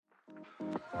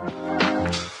Good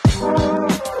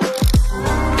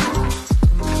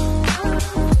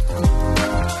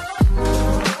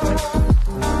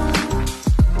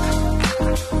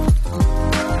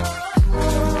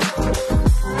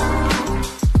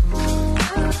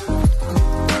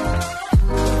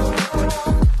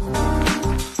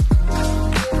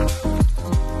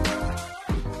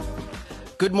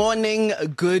morning,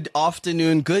 good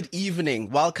afternoon, good evening.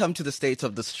 Welcome to the State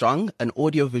of the Strong, an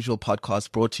audio-visual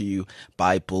podcast brought to you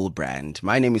by Bull Brand.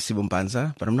 My name is Sibum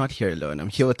Banza, but I'm not here alone. I'm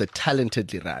here with the talented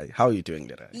Lirai. How are you doing,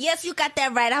 Lirai? Yes, you got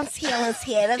that right. I'm here. That's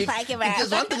like it, right?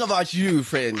 There's one thing about you,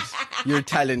 friend. You're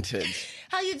talented.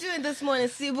 How you doing this morning,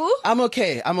 Sibu? I'm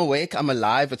okay. I'm awake. I'm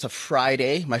alive. It's a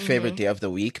Friday, my favorite day of the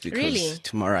week, because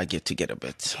tomorrow I get to get a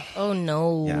bit. Oh,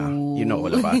 no. Yeah, you know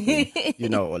all about me. You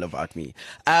know all about me.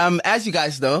 As you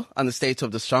guys know, on the State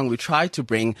of the Strong, we try to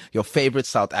bring your favorite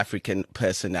South African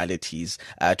personalities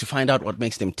to find out what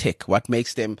makes them tick, what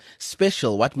makes them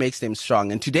special, what makes them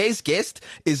strong. And today's guest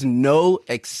is no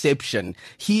exception.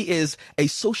 He is a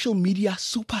social media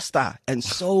superstar and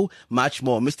so much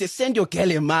more. Mr. Sendio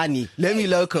Kelemani, Lemii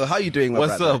Loco. How you doing, my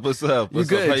brother? What's up?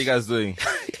 How you guys doing?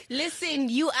 Listen,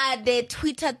 you are the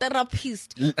Twitter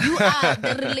therapist. You are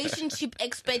the relationship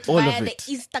expert via the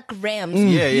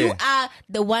Instagrams. Yeah. You are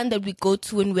the one that we go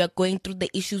to when we are going through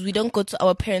the issues. We don't go to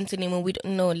our parents anymore. We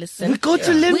don't know. Listen, we go to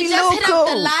Lemii Loco. We just hit up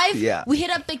the live. Yeah. We hit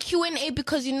up the Q&A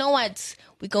because you know what?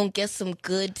 We're going to get some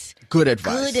good advice. Good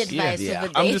advice over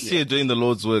there. I'm just here doing the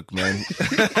Lord's work, man.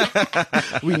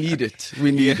 We need it. We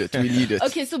need it.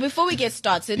 Okay, so before we get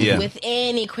started with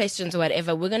any questions or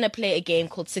whatever, we're going to play a game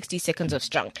called 60 Seconds of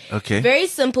Strong. Okay. Very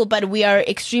simple, but we are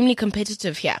extremely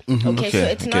competitive here. Okay, so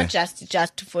it's not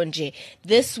just for Nje.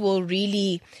 This will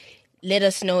really let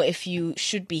us know if you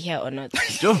should be here or not.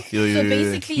 So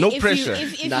basically, no if pressure.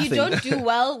 If you don't do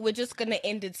well, we're just going to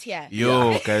end it here.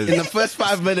 Guys. In the first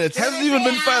 5 minutes. Hasn't even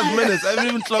been 5 minutes. I haven't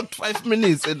even clocked 5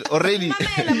 minutes already.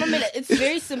 Mama, it's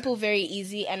very simple, very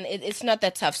easy, and it's not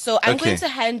that tough. So I'm going to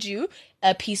hand you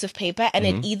a piece of paper, and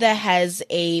it either has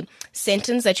a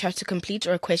sentence that you have to complete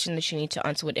or a question that you need to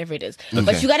answer, whatever it is.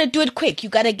 But you got to do it quick. You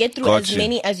got to get through as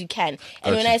many as you can.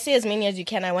 And when I say as many as you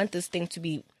can, I want this thing to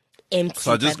be empty.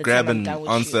 So I just grab an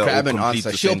answer. Grab an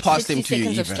answer. She'll pass them to you.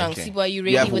 60 seconds of Strong. Okay. Sibu, are you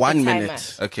ready You have with 1 the timer?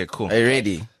 minute. Okay, cool. Are you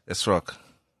ready? Let's rock.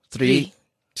 3,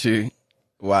 2,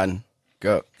 1,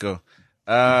 go.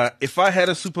 If I had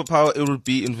a superpower, it would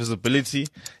be invisibility.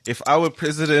 If I were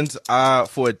president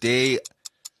for a day,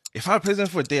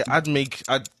 I'd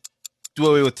do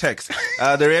away with text.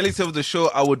 The reality of the show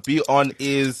I would be on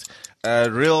is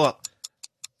real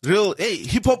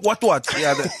hip hop what?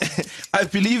 Yeah, I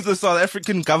believe the South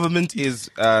African government is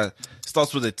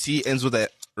starts with a T, ends with a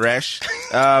rash.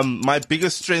 My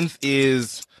biggest strength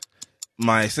is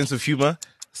my sense of humor.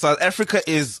 South Africa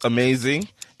is amazing.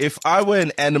 If I were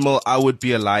an animal, I would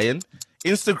be a lion.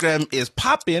 Instagram is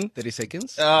popping. 30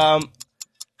 seconds.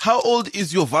 How old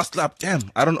is your Vaslap?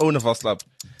 Damn, I don't own a Vaslap.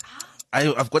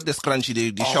 I've got the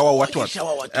scrunchy, the shower what.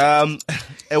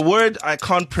 A word I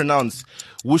can't pronounce.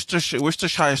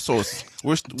 Worcestershire sauce.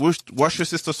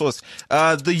 Worcestershire sauce.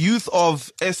 The youth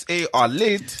of SA are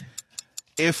late.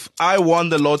 If I won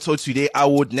the lotto today, I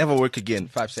would never work again.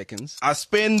 5 seconds. I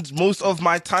spend most of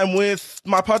my time with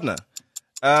my partner.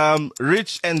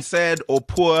 Rich and sad or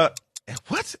poor.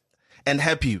 What? And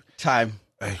happy. Time.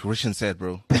 Rich and sad,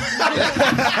 bro.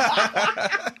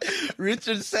 Rich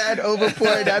and sad, over poor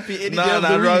and happy.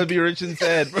 I'd rather be rich and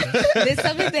sad, bro. There's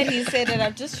something that he said, and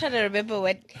I'm just trying to remember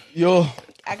what.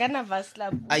 I got a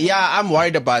Vaslap. Yeah, I'm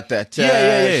worried about that.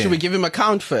 Yeah. Should we give him a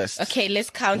count first? Okay, let's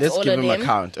count Let's all give of him them. a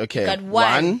count. Okay. Got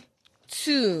 1,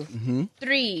 2,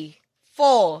 3,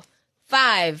 4,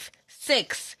 5,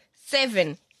 6,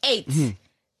 7, 8,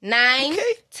 9,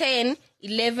 10,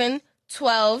 11,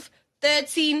 12,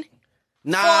 13.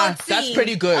 Nah, 14. that's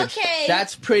pretty good. Okay.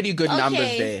 That's pretty good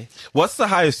numbers there. What's the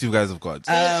highest you guys have got?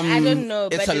 I don't know,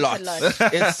 It's but a lot.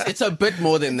 it's a bit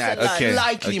more than that. a lot.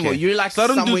 Slightly more. You're like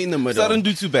somewhere in the middle. So I don't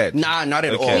do too bad. Nah, not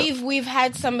at all. We've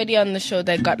had somebody on the show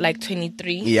that got like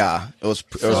 23. Yeah, it was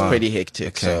pretty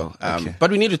hectic. So, but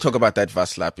we need to talk about that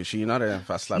Vaslap issue. You're not a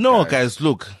Vaslap No, guy. guys,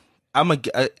 look.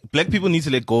 Black people need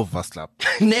to let go of Vaslap.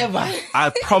 Never. I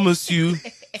promise you,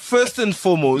 first and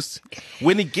foremost,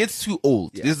 when it gets too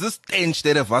old, there's this stench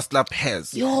that a Vaslap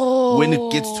has. When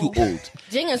it gets too old.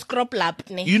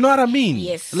 You know what I mean?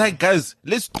 Yes. Like, guys,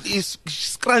 let's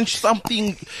scrunch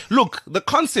something. Look, the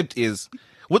concept is,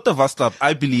 with the Vaslap,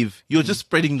 I believe you're just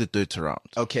spreading the dirt around.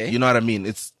 Okay. You know what I mean?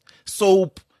 It's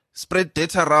soap, spread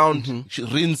dirt around,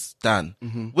 rinse, done.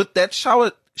 With that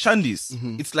shower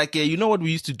shandies. It's like you know what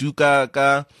we used to do,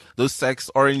 those sacks,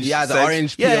 orange. Yeah, the sacks?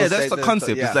 orange Yeah, peel that's the sacks,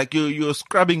 concept. yeah. It's like you're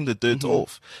scrubbing the dirt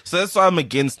off. So that's why I'm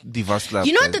against the Vaslav.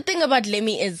 You know what the thing about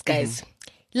Lemii is, guys?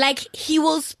 Like, he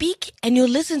will speak and you'll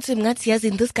listen to him. As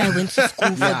in, this guy went to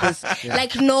school for this.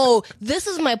 Like, no, this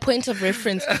is my point of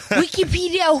reference.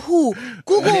 Wikipedia, who?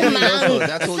 Google, man.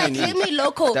 That's all It's you like need. Lemii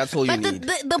Loco. That's all you but need.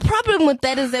 The problem with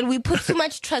that is that we put too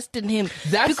much trust in him.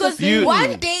 That's because the thing.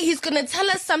 one day he's going to tell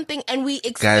us something and we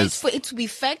expect Guys. for it to be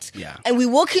fact. Yeah. And we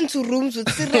walk into rooms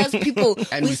with serious people.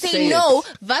 And we we say, say no,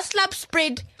 Vaslap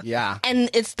spread. Yeah. And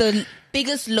it's the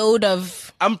biggest load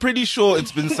of... I'm pretty sure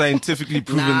it's been scientifically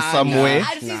proven somewhere.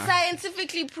 I'd say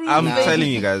scientifically proven. I'm telling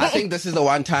you guys. I think this is the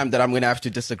one time that I'm going to have to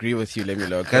disagree with you, Lemii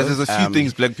Loco. Guys, there's a few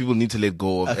things black people need to let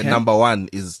go of. Okay. And number one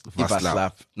is Vaslav.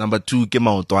 Vaslav. Number two,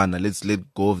 Kema Otwana. Let's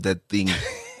let go of that thing.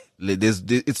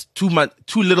 It's too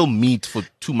little meat for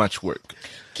too much work.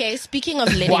 Okay, speaking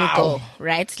of letting go,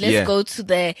 right? Let's go to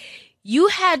the... You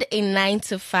had a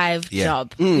 9-to-5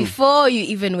 job before you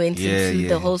even went into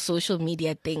the whole social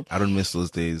media thing. I don't miss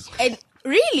those days. And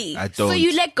really? I So don't.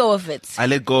 you let go of it? I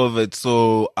let go of it.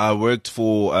 So I worked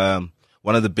for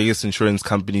one of the biggest insurance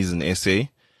companies in SA.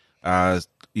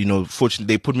 Fortunately,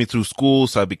 they put me through school,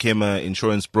 so I became an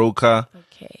insurance broker.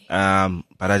 Okay.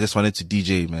 But I just wanted to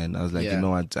DJ, man. I was like, you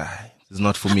know what? It's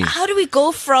not for me. How do we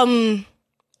go from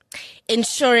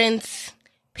insurance,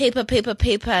 paper,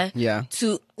 Yeah.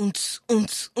 to To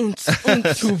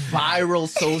viral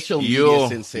social media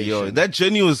sensation. That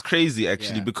journey was crazy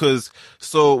actually because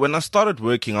so when I started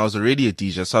working, I was already a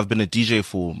DJ. So I've been a DJ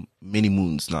for many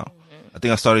moons now. I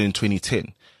think I started in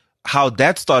 2010. How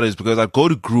that started is because I go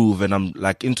to Groove and I'm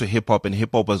like into hip hop, and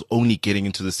hip hop was only getting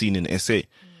into the scene in SA.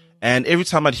 And every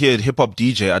time I'd hear a hip hop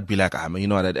DJ, I'd be like, man, you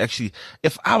know what?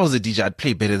 If I was a DJ, I'd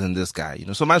play better than this guy,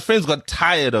 So my friends got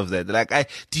tired of that. They're like,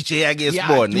 DJ, I guess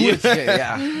born.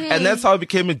 And that's how I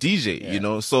became a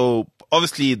DJ, So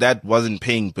obviously that wasn't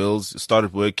paying bills.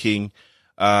 Started working.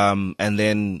 And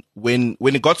then when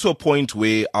it got to a point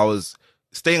where I was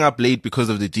staying up late because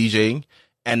of the DJing,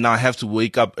 and now I have to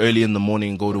wake up early in the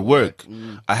morning and go to work,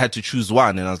 I had to choose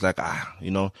one. And I was like, I'd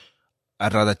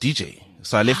rather DJ.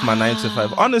 So I left my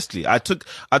 9-to-5. Honestly, I took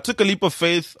a leap of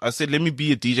faith. I said, let me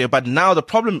be a DJ. But now the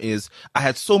problem is I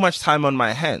had so much time on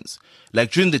my hands.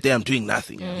 Like during the day, I'm doing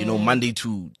nothing, Monday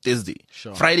to Thursday.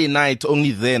 Sure. Friday night, only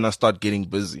then I start getting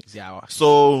busy.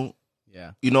 So,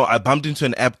 I bumped into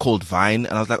an app called Vine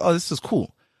and I was like, oh, this is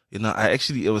cool.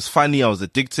 It was funny. I was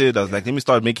addicted. I was like, let me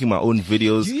start making my own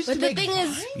videos. But the thing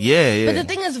is, But the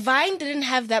thing is, Vine didn't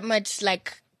have that much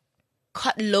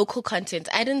local content.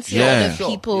 I didn't see a lot of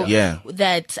people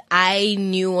that I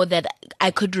knew or that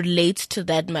I could relate to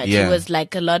that much. It was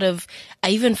like a lot of,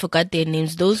 I even forgot their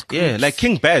names. Those groups. Yeah, like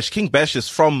King Bash. King Bash is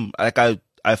from,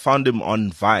 I found him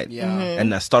on Vine.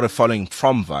 And I started following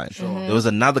from Vine. There was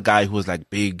another guy who was like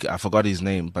big. I forgot his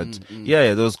name, but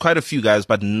there was quite a few guys,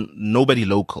 but nobody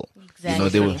local. Exactly.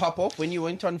 They would pop up when you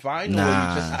went on Vine?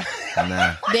 Nah.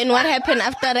 Then what happened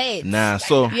after that? Nah,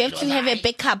 so you have to have a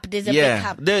backup. There's a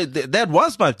backup. That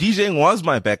was my DJing was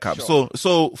my backup. Sure.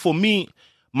 So for me,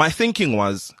 my thinking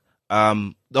was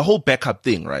the whole backup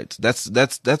thing, right? That's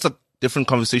a different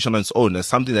conversation on its own. That's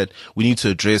something that we need to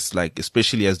address, like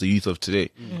especially as the youth of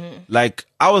today. Like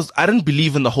I didn't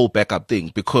believe in the whole backup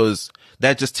thing because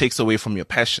that just takes away from your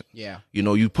passion. Yeah.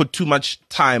 You put too much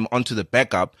time onto the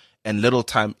backup and little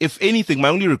time. If anything, my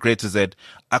only regret is that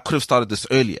I could have started this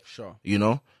earlier. Sure.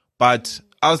 But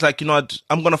I was like, what?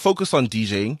 I'm going to focus on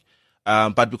DJing.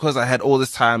 But because I had all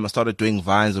this time, I started doing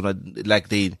Vines and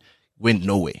they went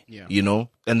nowhere,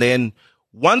 and then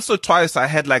once or twice I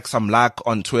had like some luck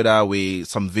on Twitter where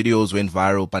some videos went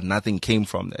viral, but nothing came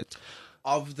from that.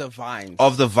 Of the Vines.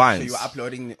 So you were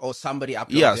uploading, or somebody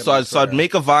uploaded. Yeah, so I'd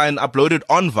make a Vine, upload it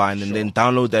on Vine, and then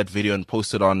download that video and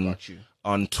post it on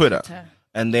Twitter.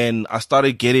 And then I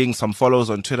started getting some follows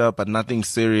on Twitter, but nothing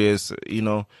serious.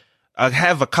 I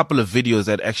have a couple of videos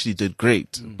that actually did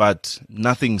great, but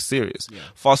nothing serious. Yeah.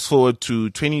 Fast forward to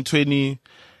 2020.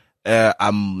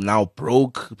 I'm now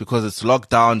broke because it's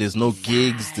lockdown. There's no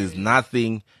gigs. There's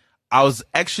nothing. I was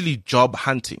actually job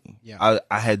hunting. Yeah.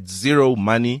 I had zero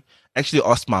money. Actually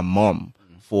asked my mom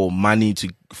for money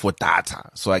for data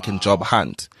so I can job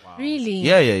hunt. Wow. Really?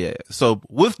 Yeah. So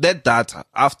with that data,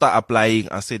 after applying,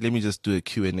 I said, let me just do a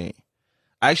Q&A.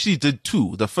 I actually did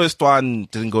two. The first one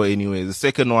didn't go anywhere. The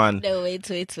second one... No, wait.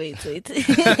 So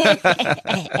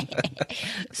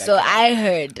I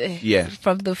heard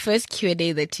from the first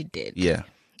Q&A that you did. Yeah.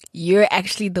 you're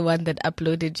actually the one that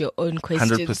uploaded your own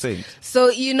questions. 100%. So,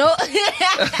 you know.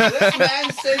 This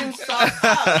man set himself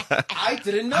up. I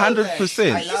didn't know 100%.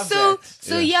 that. I love So, that.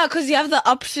 so yeah, because you have the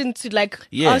option to like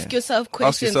Yeah. ask yourself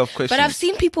questions. But I've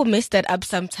seen people mess that up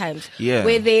sometimes. Yeah.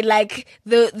 Where they like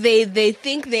they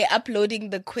think they're uploading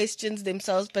the questions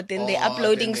themselves, but then they're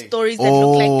uploading stories that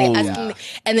look like they're asking,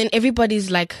 and then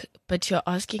everybody's like, "But you're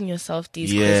asking yourself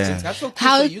these questions." That's so cool.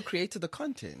 So you created the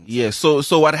content. Yeah. So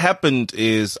what happened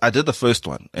is I did the first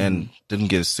one and didn't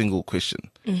get a single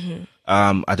question.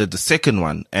 I did the second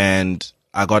one and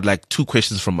I got like 2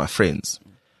 questions from my friends.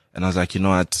 And I was like, you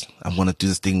know what? I'm going to do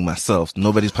this thing myself.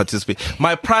 Nobody's participating.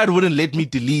 My pride wouldn't let me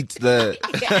delete the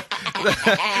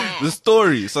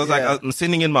story. So I was like, I'm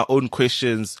sending in my own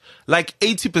questions. Like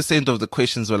 80% of the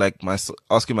questions were like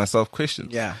asking myself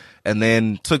questions. Yeah. And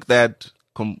then took that,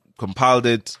 compiled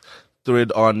it, threw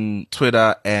it on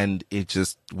Twitter, and it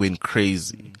just went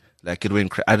crazy. Like it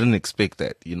went I didn't expect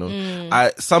that, you know.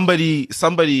 Somebody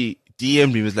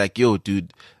DM'd me, was like, yo,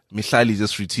 dude, Mihlali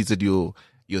just retweeted your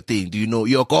thing. Do you know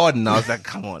you're God? And I was like,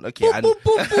 come on, okay. Can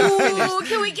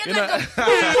we get like a He's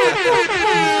gone.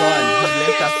 He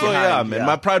left us So behind. yeah, man,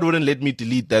 my pride wouldn't let me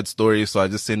delete that story, so I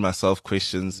just sent myself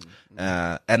questions.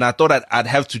 And I thought I'd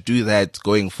have to do that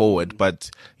going forward, but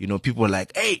you know, people were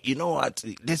like, hey, you know what?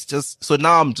 So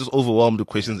now I'm just overwhelmed with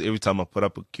questions every time I put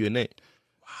up a Q&A.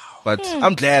 But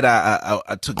I'm glad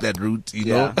I took that route, you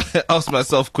know, asked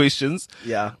myself questions.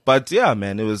 Yeah. But yeah,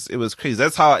 man, it was crazy.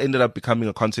 That's how I ended up becoming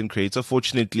a content creator.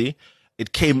 Fortunately,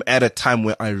 it came at a time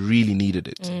where I really needed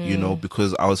it, you know,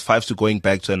 because I was 5 to going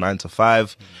back to a 9 to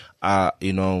 5,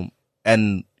 you know,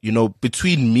 and, you know,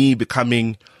 between me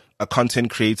becoming a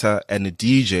content creator and a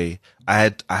DJ,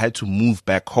 I had to move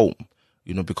back home.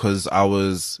 You know, because I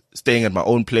was staying at my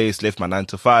own place, left my 9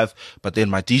 to 5, but then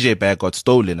my DJ bag got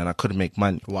stolen and I couldn't make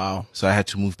money. Wow. So I had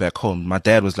to move back home. My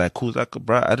dad was like, cool. He's like,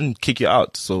 bro, I didn't kick you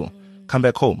out. So come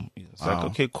back home. It's like,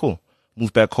 okay, cool.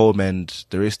 Move back home and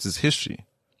the rest is history.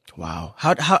 Wow.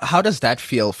 How does that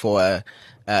feel for,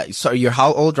 so you're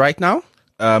how old right now?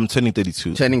 Turning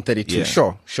 32. Turning 32. Yeah.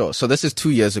 Sure. So this is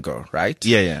 2 years ago, right?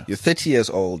 Yeah. You're 30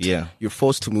 years old. Yeah. You're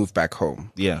forced to move back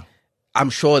home. Yeah. I'm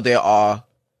sure there are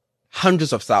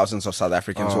hundreds of thousands of South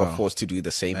Africans who are forced to do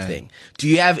the same thing. Do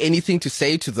you have anything to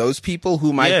say to those people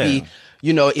who might be,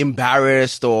 you know,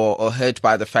 embarrassed or hurt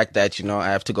by the fact that, you know, I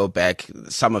have to go back?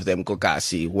 Some of them go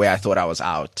Gasi, where I thought I was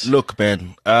out. Look,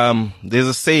 man, there's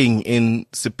a saying in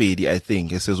Sepedi, I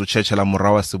think. It says, "Uchechela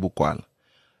morawa sebukwala."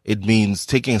 It means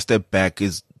taking a step back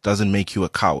doesn't make you a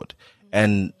coward.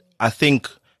 And I think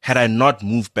had I not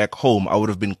moved back home, I would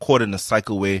have been caught in a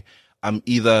cycle where I'm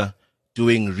either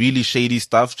doing really shady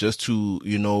stuff just to,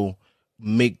 you know,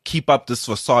 keep up this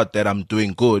facade that I'm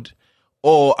doing good,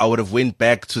 or I would have went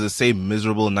back to the same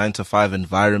miserable 9 to 5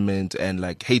 environment and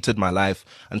like hated my life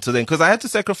until then. Cause I had to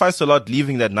sacrifice a lot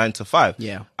leaving that 9 to 5.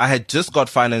 Yeah. I had just got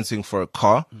financing for a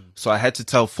car. So I had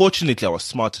to fortunately I was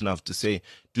smart enough to say,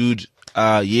 dude,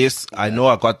 yes, I know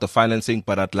I got the financing,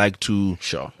 but I'd like to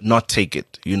not take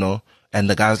it, you know? And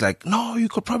the guy's like, no, you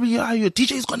could probably, your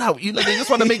DJ's gonna, you know, they just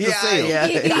want to make the sale.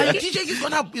 Your DJ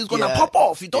is gonna pop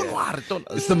off. You don't worry.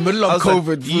 It's the middle of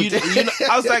COVID. Like, you know,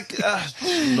 I was like,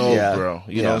 no, bro.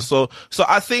 You know, so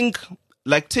I think,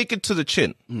 like, take it to the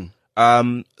chin.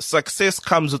 Success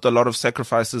comes with a lot of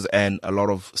sacrifices and a lot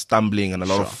of stumbling and a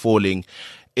lot of falling.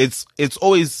 It's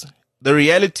always the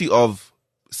reality of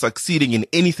succeeding in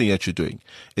anything that you're doing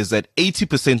is that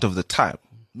 80% of the time,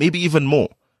 maybe even more,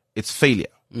 it's failure.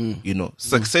 You know,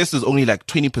 success is only like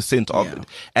 20% of it.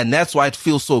 And that's why it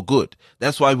feels so good.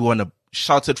 That's why we want to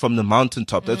shout it from the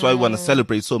mountaintop. That's why we want to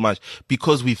celebrate so much,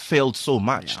 because we failed so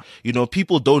much. You know,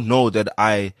 people don't know that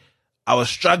I was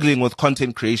struggling with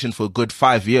content creation for a good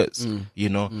 5 years, you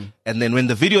know, and then when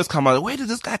the videos come out, where did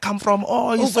this guy come from?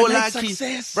 Oh, he's so lucky.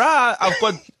 Success. Bruh, I've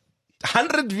got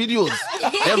 100 videos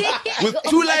with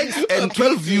 2 likes and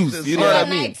 12 views. You know what I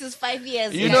mean? Likes is 5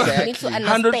 years. You know, You need to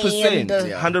understand.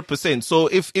 100%. So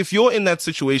if you're in that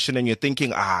situation and you're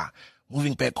thinking,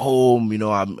 moving back home, you know,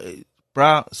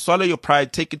 bruh, swallow your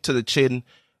pride, take it to the chin,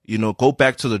 you know, go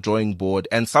back to the drawing board.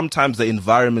 And sometimes the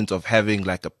environment of having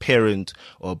like a parent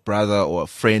or a brother or a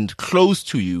friend close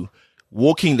to you,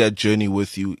 walking that journey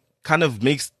with you, kind of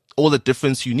makes all the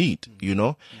difference you need, you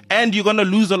know, and you're going to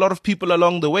lose a lot of people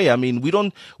along the way. I mean,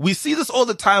 we see this all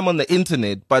the time on the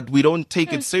internet, but we don't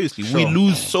take it seriously. We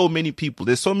lose so many people.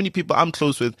 There's so many people I'm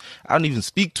close with, I don't even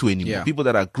speak to anymore. People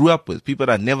that I grew up with, people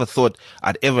that I never thought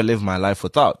I'd ever live my life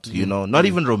without, you know, not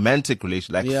even romantic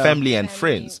relations, like family and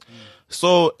friends.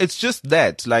 So it's just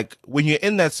that, like, when you're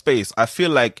in that space, I feel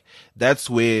like that's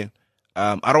where,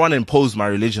 I don't want to impose my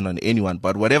religion on anyone,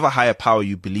 but whatever higher power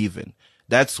you believe in,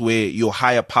 that's where your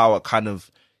higher power kind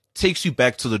of takes you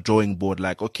back to the drawing board.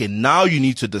 Like, okay, now you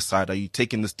need to decide, are you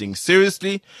taking this thing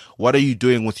seriously? What are you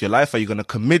doing with your life? Are you going to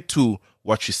commit to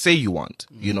what you say you want?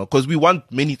 You know, because we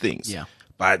want many things. Yeah.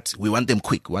 But we want them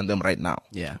quick. We want them right now.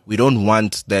 Yeah. We don't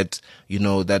want that, you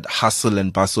know, that hustle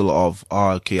and bustle of,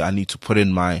 oh, okay, I need to put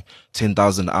in my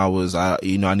 10,000 hours. I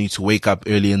need to wake up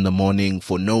early in the morning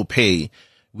for no pay.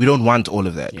 We don't want all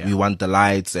of that. Yeah. We want the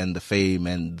lights and the fame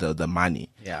and the money.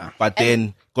 Yeah. But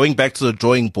then going back to the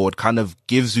drawing board kind of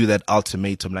gives you that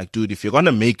ultimatum. Like, dude, if you're going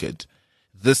to make it,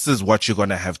 this is what you're going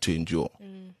to have to endure.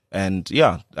 And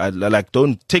yeah,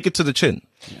 don't take it to the chin.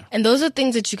 Yeah. And those are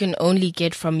things that you can only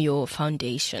get from your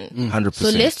foundation. 100%. So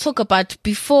let's talk about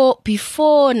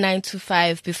before 9 to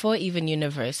 5, before even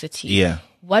university. Yeah.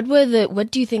 What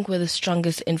do you think were the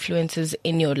strongest influences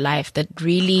in your life that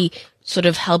really sort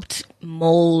of helped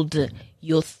mold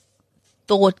your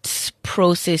thought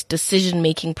process,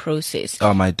 decision-making process?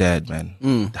 Oh, my dad, man.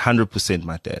 100%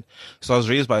 my dad. So I was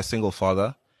raised by a single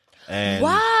father. And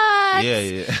what?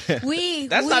 Yeah.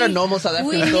 That's not a normal South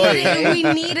African story. We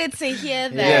needed to hear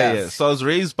that. Yeah. So I was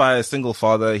raised by a single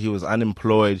father. He was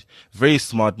unemployed, very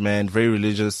smart man, very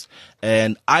religious.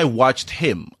 And I watched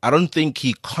him. I don't think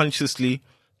he consciously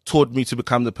taught me to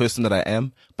become the person that I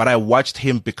am, but I watched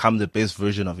him become the best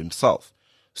version of himself.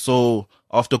 So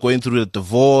after going through a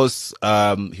divorce,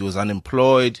 he was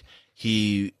unemployed.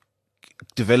 He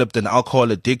developed an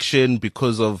alcohol addiction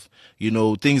because of,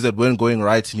 things that weren't going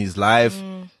right in his life.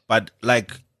 But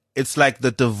it's like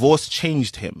the divorce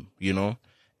changed him,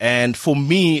 And for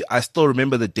me, I still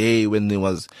remember the day when there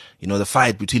was, the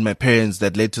fight between my parents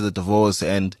that led to the divorce,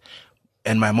 and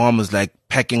my mom was like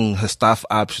packing her stuff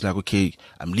up. She's like, okay,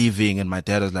 I'm leaving. And my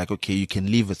dad was like, okay, you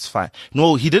can leave. It's fine.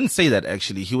 No, he didn't say that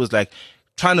actually. He was like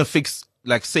trying to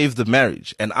save the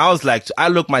marriage. And I was like, I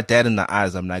look my dad in the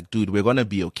eyes. I'm like, dude, we're going to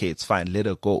be okay. It's fine. Let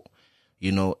her go,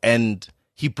 and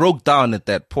he broke down at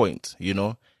that point,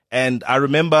 and I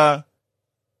remember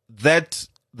that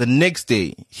the next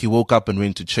day he woke up and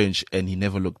went to church and he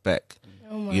never looked back.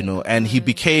 And he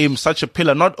became such a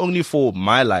pillar, not only for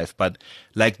my life, but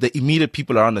like the immediate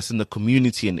people around us in the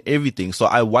community and everything. So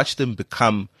I watched him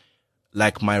become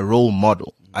like my role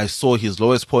model. I saw his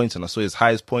lowest point and I saw his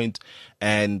highest point.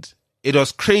 And it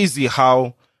was crazy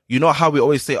how, how we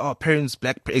always say, oh, parents,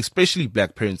 especially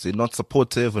black parents, they're not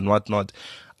supportive and whatnot.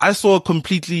 I saw a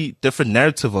completely different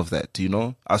narrative of that,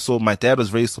 I saw my dad was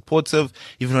very supportive.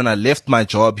 Even when I left my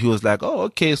job, he was like, oh,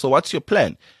 okay, so what's your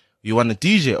plan? You want a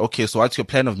DJ? Okay, so what's your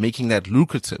plan of making that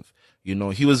lucrative?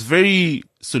 He was very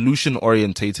solution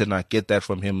orientated, and I get that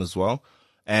from him as well.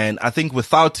 And I think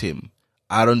without him,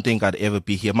 I don't think I'd ever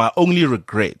be here. My only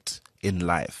regret in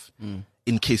life,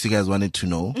 in case you guys wanted to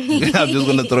know, I'm just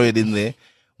going to throw it in there.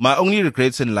 My only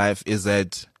regrets in life is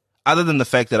that, other than the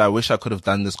fact that I wish I could have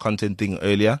done this content thing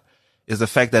earlier, is the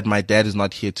fact that my dad is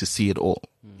not here to see it all.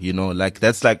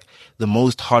 That's like the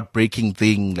most heartbreaking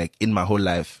thing in my whole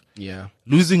life. Yeah.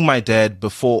 Losing my dad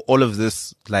before all of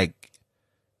this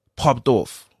popped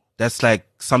off. That's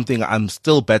something I'm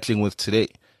still battling with today.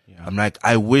 Yeah. I'm like,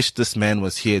 I wish this man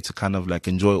was here to kind of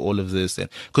enjoy all of this. And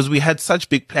because we had such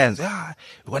big plans. We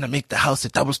want to make the house a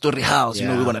double-story house. We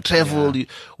want to travel. Yeah.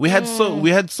 We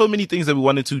had so many things that we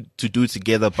wanted to do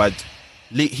together, but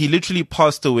he literally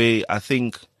passed away, I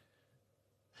think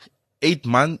 8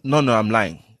 months. No, I'm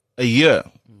lying. A year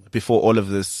before all of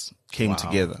this came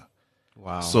together.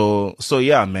 Wow. So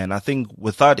yeah, man, I think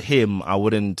without him, I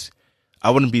wouldn't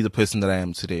be the person that I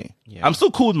am today. Yeah. I'm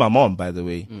still cool with my mom, by the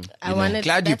way.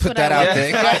 Glad you put that out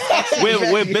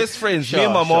there. We're best friends. Me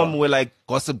and my mom were like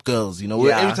gossip girls,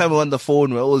 Every time we're on the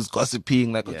phone, we're always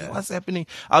gossiping, okay, what's happening?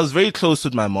 I was very close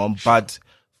with my mom, but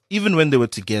even when they were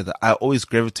together, I always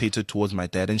gravitated towards my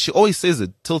dad, and she always says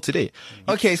it till today.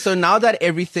 Okay, so now that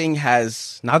everything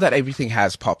has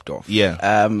popped off,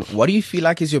 what do you feel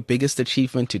like is your biggest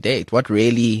achievement to date? What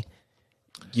really,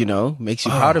 makes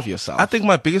you proud of yourself? I think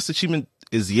my biggest achievement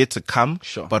is yet to come.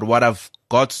 Sure. But what I've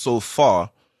got so far,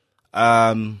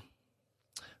 man,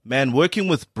 working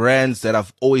with brands that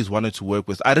I've always wanted to work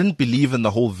with. I didn't believe in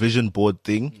the whole vision board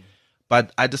thing,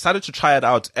 but I decided to try it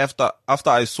out after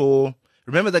I saw.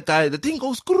 Remember that guy? The thing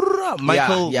goes,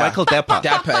 Michael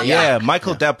Dapper.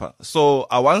 Michael Dapper. So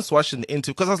I once watched an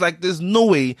interview because I was like, "There's no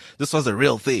way this was a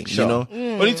real thing,"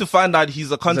 Only to find out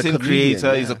he's a content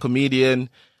creator, he's a comedian.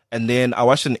 And then I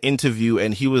watched an interview,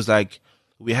 and he was like,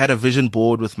 "We had a vision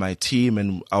board with my team,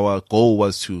 and our goal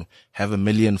was to have 1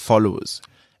 million followers,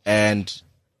 and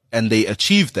they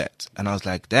achieved that." And I was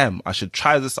like, "Damn, I should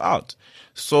try this out."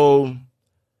 So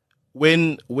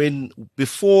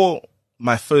before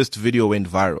my first video went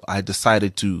viral, I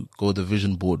decided to go the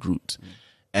vision board route.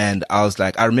 And I was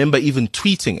like, I remember even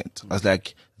tweeting it. I was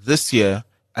like, this year,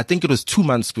 I think it was 2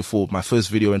 months before my first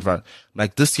video went viral.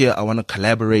 Like, this year, I want to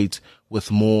collaborate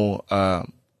with more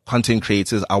content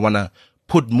creators. I want to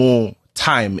put more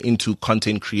time into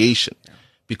content creation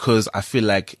because I feel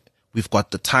like we've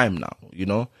got the time now, you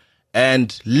know?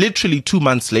 And literally 2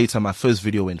 months later, my first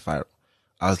video went viral.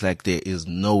 I was like, there is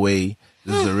no way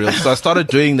this is a real. So I started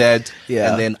doing that.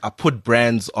 And then I put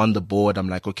brands on the board. I'm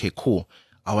like, okay, cool.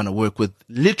 I want to work with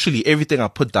literally everything I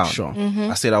put down. Sure.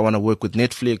 I said, I want to work with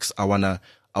Netflix. I want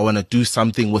to do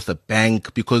something with a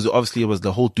bank because obviously it was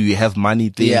the whole, do you have money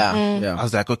thing? I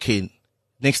was like, okay,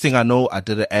 next thing I know, I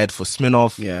did an ad for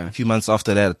Smirnoff. A few months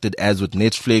after that, I did ads with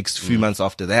Netflix. A few months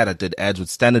after that, I did ads with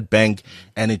Standard Bank,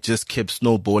 and it just kept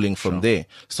snowballing from there.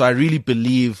 So I really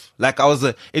believe, like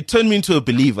it turned me into a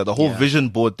believer. The whole vision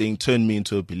board thing turned me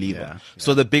into a believer.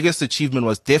 So the biggest achievement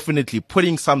was definitely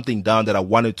putting something down that I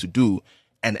wanted to do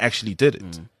and actually did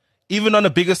it. Even on a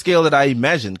bigger scale that I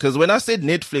imagined. Because when I said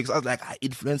Netflix, I was like,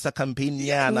 influencer campaign,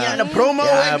 promo.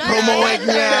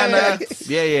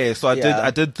 Yeah. So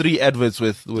I did 3 adverts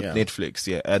with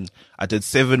Netflix, and I did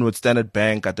 7 with Standard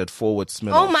Bank. I did 4 with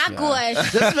Smirnoff. Oh my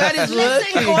gosh! This man is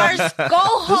Listen, Gors,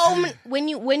 go home when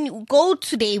you go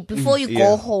today. Before you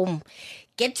go home,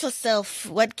 get yourself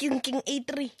King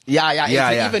A3.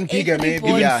 Even bigger, maybe.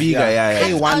 Even bigger,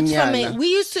 A1. We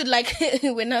used to, like,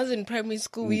 when I was in primary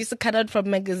school, we used to cut out from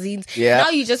magazines. Now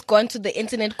you just go onto the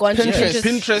internet, go onto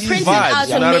Pinterest print it vibes, out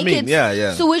you and know what I make mean?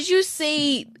 it. So would you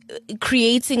say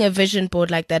creating a vision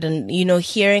board like that and,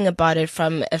 hearing about it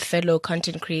from a fellow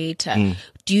content creator,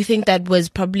 do you think that was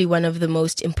probably one of the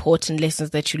most important lessons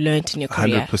that you learned in your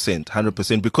career?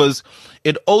 100%. Because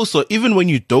it also, even when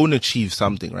you don't achieve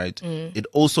something, right? It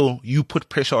also, you put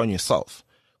pressure on yourself.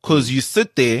 Cause you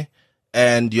sit there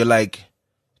and you're like,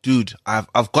 dude,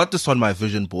 I've got this on my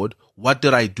vision board. What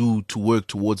did I do to work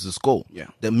towards this goal?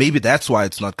 Then maybe that's why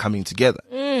it's not coming together.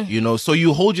 So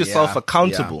you hold yourself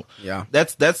accountable.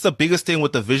 That's the biggest thing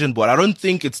with the vision board. I don't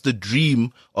think it's the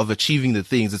dream of achieving the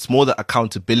things. It's more the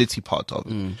accountability part of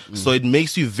it. So it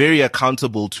makes you very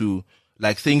accountable to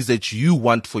like things that you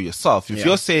want for yourself. If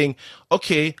you're saying,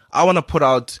 okay, I want to put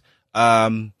out,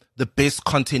 the best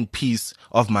content piece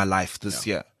of my life this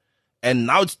year. And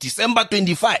now it's December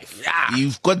 25.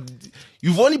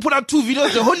 You've only put out 2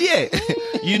 videos the whole year.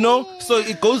 So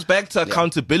it goes back to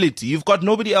accountability. You've got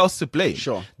nobody else to blame.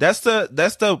 Sure. That's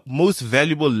the most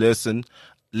valuable lesson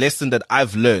that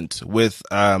I've learned with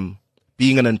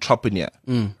being an entrepreneur,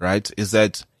 right? Is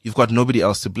that you've got nobody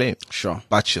else to blame. Sure.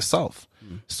 But yourself.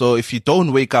 So if you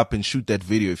don't wake up and shoot that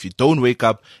video, if you don't wake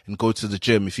up and go to the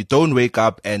gym, if you don't wake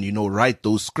up and, write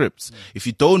those scripts, if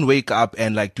you don't wake up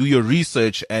and like do your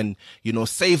research and,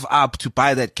 save up to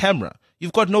buy that camera,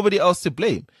 you've got nobody else to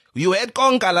blame. You had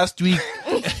Konka last week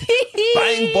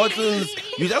buying bottles.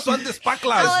 You just want the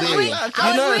sparklers there.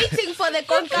 I was waiting for the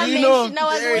Konka mention. I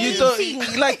was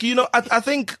waiting. I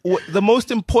think the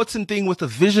most important thing with a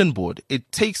vision board,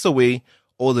 it takes away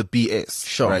all the BS.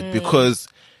 Sure. Right? Because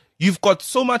you've got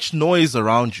so much noise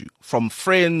around you from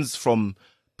friends, from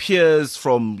peers,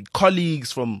 from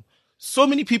colleagues, from so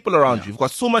many people around you. You've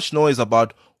got so much noise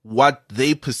about what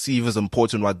they perceive as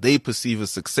important, what they perceive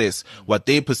as success, what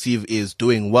they perceive is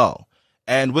doing well.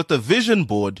 And with the vision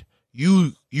board,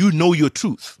 you know your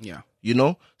truth.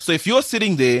 So if you're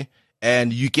sitting there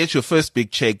and you get your first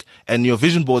big check and your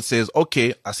vision board says,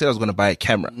 okay, I said I was going to buy a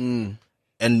camera.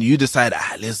 And you decide,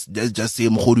 let's just say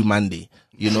Mkhodu Monday.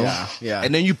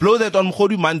 And then you blow that on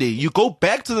Mkhodu Monday. You go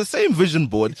back to the same vision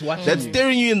board that's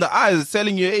staring you in the eyes,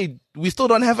 telling you, hey, we still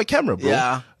don't have a camera,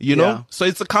 bro. So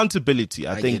it's accountability.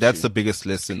 I think that's the biggest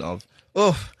lesson of.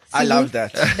 I love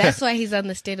that. That's why he's on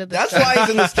the State of the That's why he's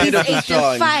in the State of the He's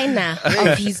a definer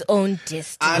of his own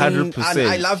destiny. 100%. And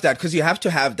I love that because you have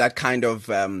to have that kind of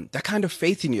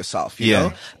faith in yourself. You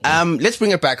know. Let's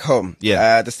bring it back home.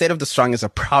 The State of the Strong is a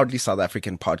proudly South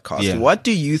African podcast. What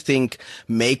do you think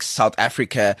makes South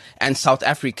Africa and South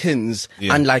Africans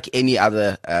unlike any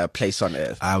other place on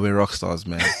earth? We're rock stars,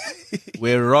 man.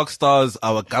 We're rock stars.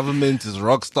 Our government is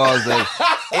rock stars.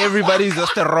 Everybody's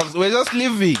just a rock. We're just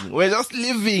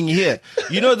living here.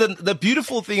 The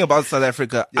beautiful thing about South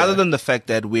Africa, other than the fact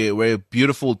that we're a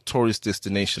beautiful tourist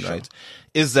destination, right,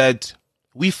 is that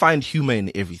we find humor in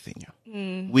everything.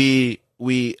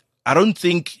 I don't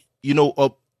think,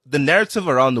 the narrative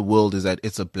around the world is that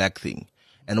it's a black thing.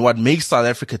 And what makes South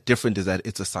Africa different is that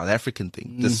it's a South African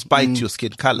thing, despite your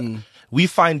skin color. We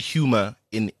find humor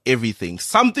in everything.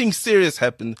 Something serious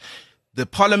happened. the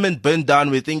parliament burned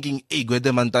down, we're thinking, hey,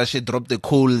 Gwede Mantashe dropped the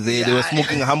coal there. They were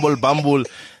smoking humble bumble.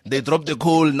 They dropped the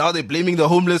coal. Now they're blaming the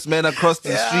homeless man across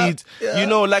the street. You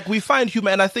know, like we find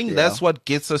humor. And I think that's what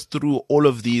gets us through all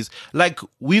of these. Like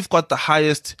we've got the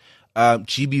highest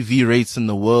GBV rates in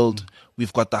the world.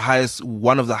 We've got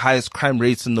one of the highest crime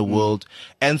rates in the world.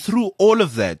 And through all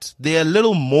of that, there are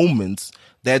little moments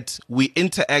that we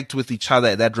interact with each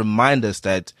other that remind us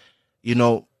that, you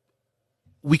know,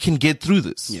 we can get through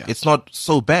this. Yeah. It's not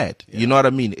so bad. Yeah. You know what I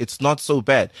mean? It's not so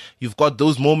bad. You've got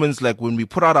those moments like when we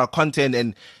put out our content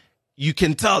and you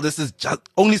can tell this is just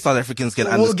only South Africans can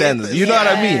understand this. You know what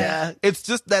I mean? Yeah. It's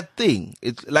just that thing.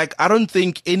 It's like, I don't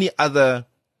think any other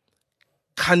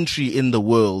country in the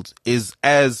world is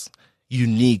as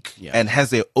unique and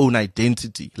has their own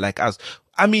identity like us.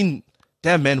 I mean,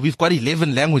 damn man, we've got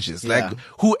 11 languages. Like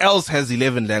who else has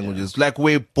 11 languages? Like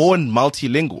we're born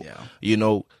multilingual. You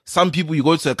know, some people, you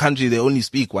go to a country, they only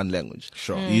speak one language.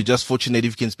 Sure. You're just fortunate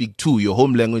if you can speak two, your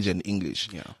home language and English.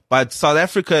 But South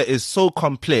Africa is so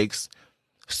complex,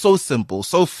 so simple,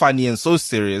 so funny and so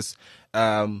serious.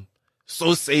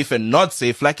 So safe and not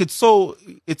safe. Like it's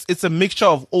a mixture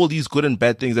of all these good and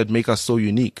bad things that make us so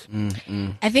unique.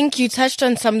 I think you touched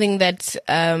on something that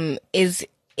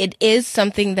it is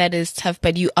something that is tough,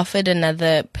 but you offered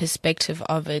another perspective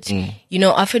of it. You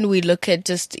know, often we look at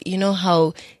just, you know,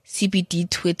 how CBD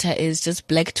Twitter is just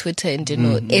black Twitter in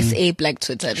general, SA black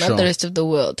Twitter, not the rest of the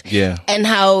world. Yeah. And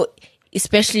how,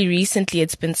 especially recently,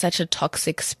 it's been such a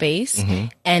toxic space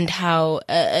and how,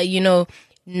 you know,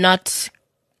 not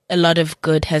a lot of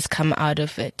good has come out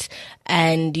of it.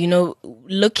 And, you know,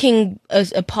 looking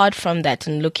apart from that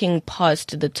and looking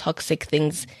past the toxic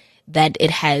things that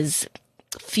it has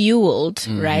fueled,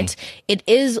 right? It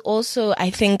is also,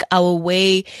 I think, our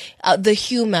way, the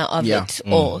humor of it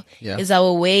all is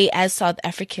our way as South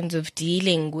Africans of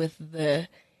dealing with the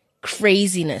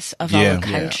craziness of our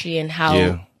country and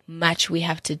how much we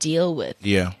have to deal with.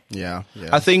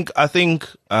 I think,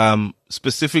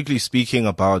 specifically speaking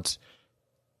about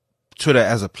Twitter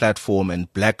as a platform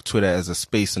and Black Twitter as a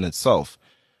space in itself,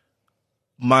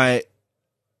 I'm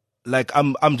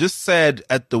just sad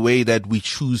at the way that we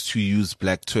choose to use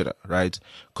Black Twitter, right?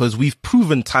 Because we've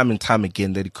proven time and time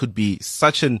again that it could be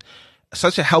such a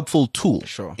helpful tool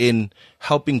in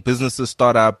helping businesses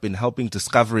start up, in helping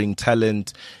discovering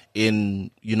talent,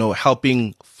 in, you know,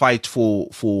 helping fight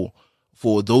for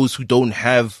those who don't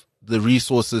have the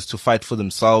resources to fight for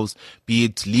themselves, be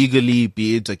it legally,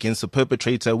 be it against a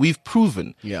perpetrator. We've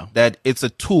proven that it's a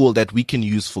tool that we can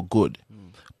use for good.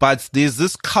 But there's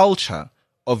this culture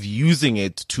of using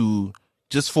it to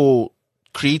just for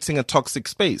creating a toxic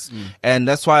space. And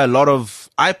that's why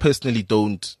I personally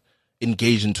don't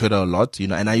engage in Twitter a lot, you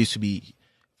know, and I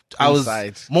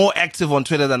was more active on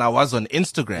Twitter than I was on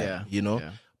Instagram, you know,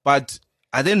 but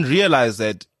I then realized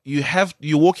that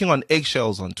you're walking on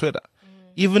eggshells on Twitter.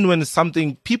 Even when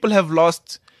people have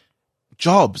lost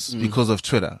jobs because of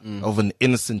Twitter, of an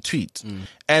innocent tweet.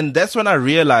 And that's when I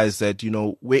realized that, you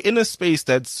know, we're in a space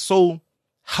that's so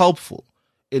helpful.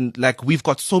 We've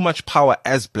got so much power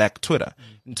as Black Twitter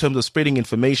in terms of spreading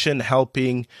information,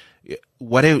 helping,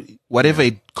 whatever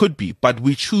it could be. But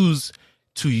we choose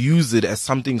to use it as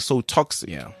something so toxic.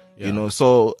 You know,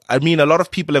 so, I mean, a lot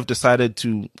of people have decided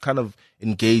to kind of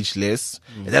engage less.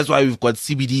 And that's why we've got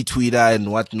CBD Twitter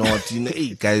and whatnot. You know,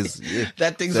 hey, guys,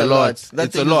 that thing's a lot.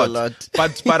 It's a lot.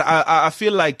 But I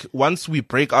feel like once we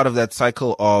break out of that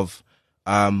cycle of,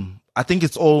 I think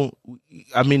it's all,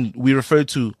 I mean, we refer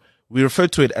to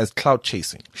it as cloud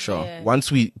chasing. Sure. Yeah.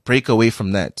 Once we break away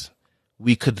from that,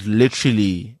 we could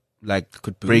literally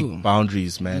break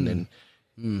boundaries, man, and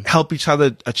help each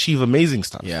other achieve amazing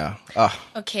stuff. Yeah.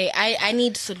 Okay, I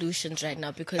need solutions right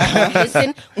now because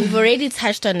listen, we've already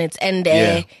touched on it, and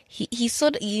he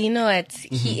sort of, you know what,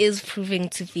 he is proving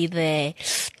to be the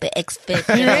expert.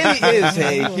 He really is.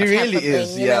 Hey, he really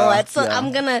is. You know what? So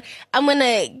I'm gonna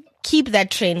keep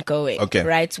that train going. Okay.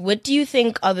 Right. What do you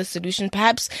think are the solutions?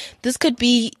 Perhaps this could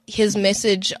be his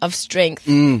message of strength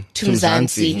to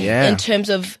Mzansi in terms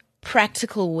of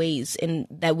practical ways in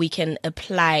that we can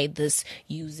apply this,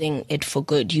 using it for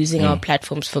good, using our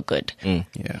platforms for good.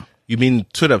 Yeah. You mean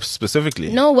Twitter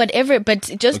specifically? No, whatever, but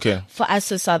just for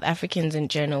us as South Africans in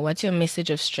general, what's your message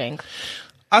of strength?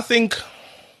 I think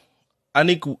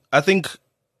the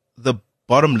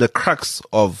crux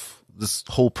of this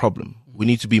whole problem, we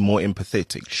need to be more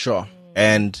empathetic. Sure.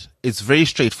 And it's very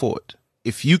straightforward.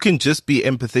 If you can just be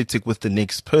empathetic with the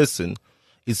next person,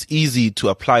 it's easy to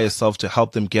apply yourself to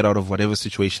help them get out of whatever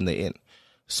situation they're in.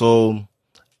 So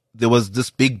there was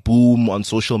this big boom on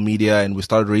social media, and we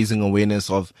started raising awareness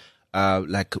of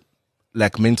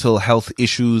like mental health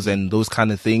issues and those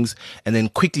kind of things. And then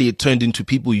quickly it turned into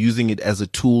people using it as a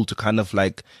tool to kind of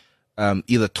like,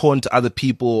 either taunt other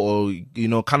people or, you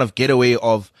know, kind of get away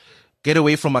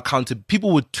from accountability.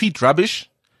 People would tweet rubbish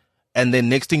and then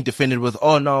next thing defend it with,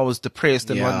 oh no, I was depressed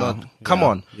and whatnot. Come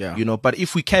on. Yeah. You know, but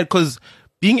if we can, cause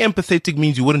being empathetic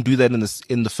means you wouldn't do that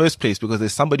in the first place because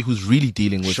there's somebody who's really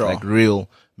dealing with like real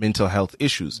mental health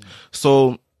issues.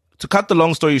 So to cut the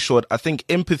long story short, I think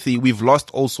empathy, we've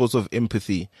lost all sorts of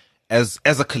empathy as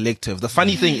a collective. The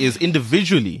funny thing is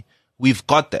individually, we've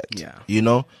got that, you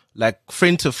know, like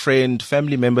friend to friend,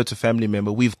 family member to family member,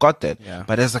 we've got that. Yeah.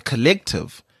 But as a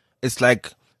collective, it's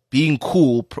like being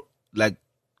cool, like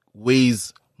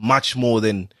weighs much more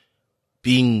than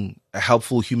being a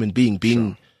helpful human being,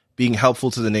 being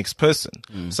helpful to the next person.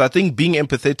 So I think being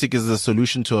empathetic is the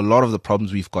solution to a lot of the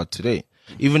problems we've got today.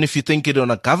 Even if you think it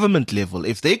on a government level,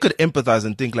 if they could empathize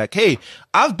and think like, hey,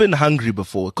 I've been hungry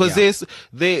before, because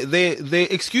their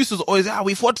excuses always,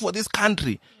 we fought for this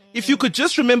country. If you could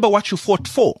just remember what you fought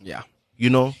for, you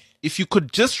know, if you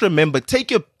could just remember,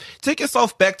 take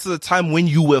yourself back to the time when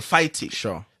you were fighting,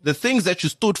 the things that you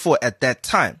stood for at that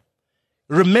time.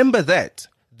 Remember that.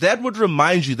 That would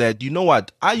remind you that, you know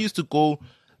what, I used to go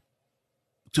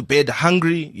to bed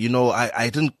hungry, you know, I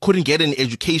couldn't get an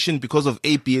education because of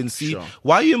A, B, and C.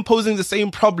 Why are you imposing the same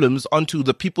problems onto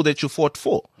the people that you fought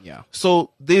for?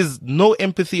 So there's no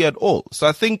empathy at all. So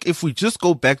I think if we just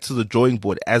go back to the drawing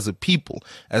board as a people,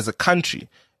 as a country,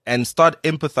 and start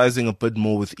empathizing a bit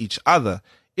more with each other,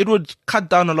 it would cut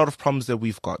down a lot of problems that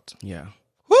we've got.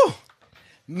 Whew.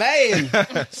 Man,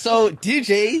 so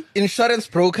DJ, insurance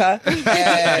broker,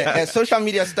 social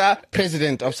media star,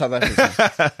 president of South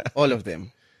Africa, all of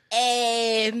them.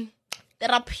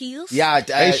 Therapist.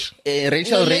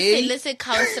 Rachel Ray. Listen,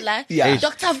 counselor.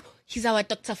 Doctor. He's our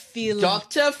Dr. Phil.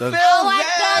 Dr. Phil.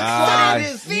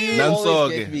 Dr. Phil.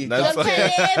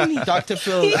 Dr.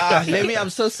 Phil. Lemii, I'm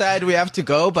so sad we have to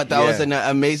go, but that was an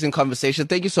amazing conversation.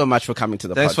 Thank you so much for coming to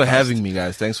the podcast. Thanks for having me,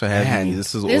 guys. Thanks for having me.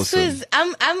 This is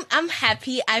awesome. I'm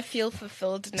happy. I feel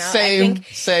fulfilled now.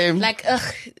 Same. Like,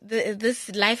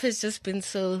 this life has just been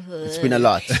so... it's been a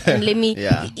lot. And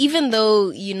Lemii, even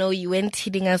though, you know, you weren't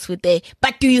hitting us with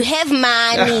but do you have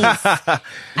money?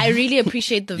 I really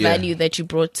appreciate the value that you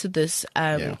brought to this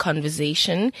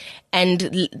conversation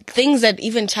and things that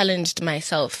even challenged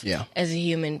myself as a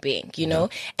human being, you know?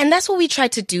 And that's what we try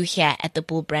to do here at the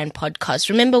Bull Brand Podcast.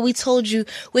 Remember, we told you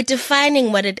we're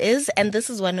defining what it is, and this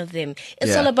is one of them.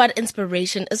 It's all about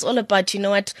inspiration. It's all about, you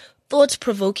know what,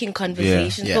 thought-provoking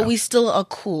conversations, but we still are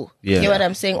cool. You know what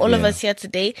I'm saying? All of us here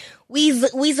today, we're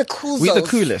the cool We're the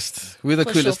coolest. We're the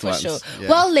coolest ones. Sure.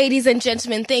 Well, ladies and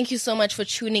gentlemen, thank you so much for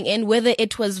tuning in, whether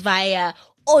it was via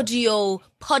audio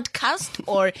podcast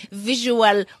or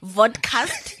visual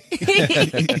vodcast.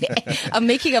 I'm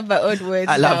making up my own words.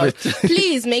 I love it.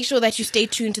 Please make sure that you stay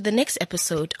tuned to the next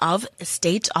episode of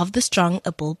State of the Strong,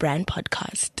 a Bull Brand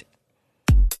podcast.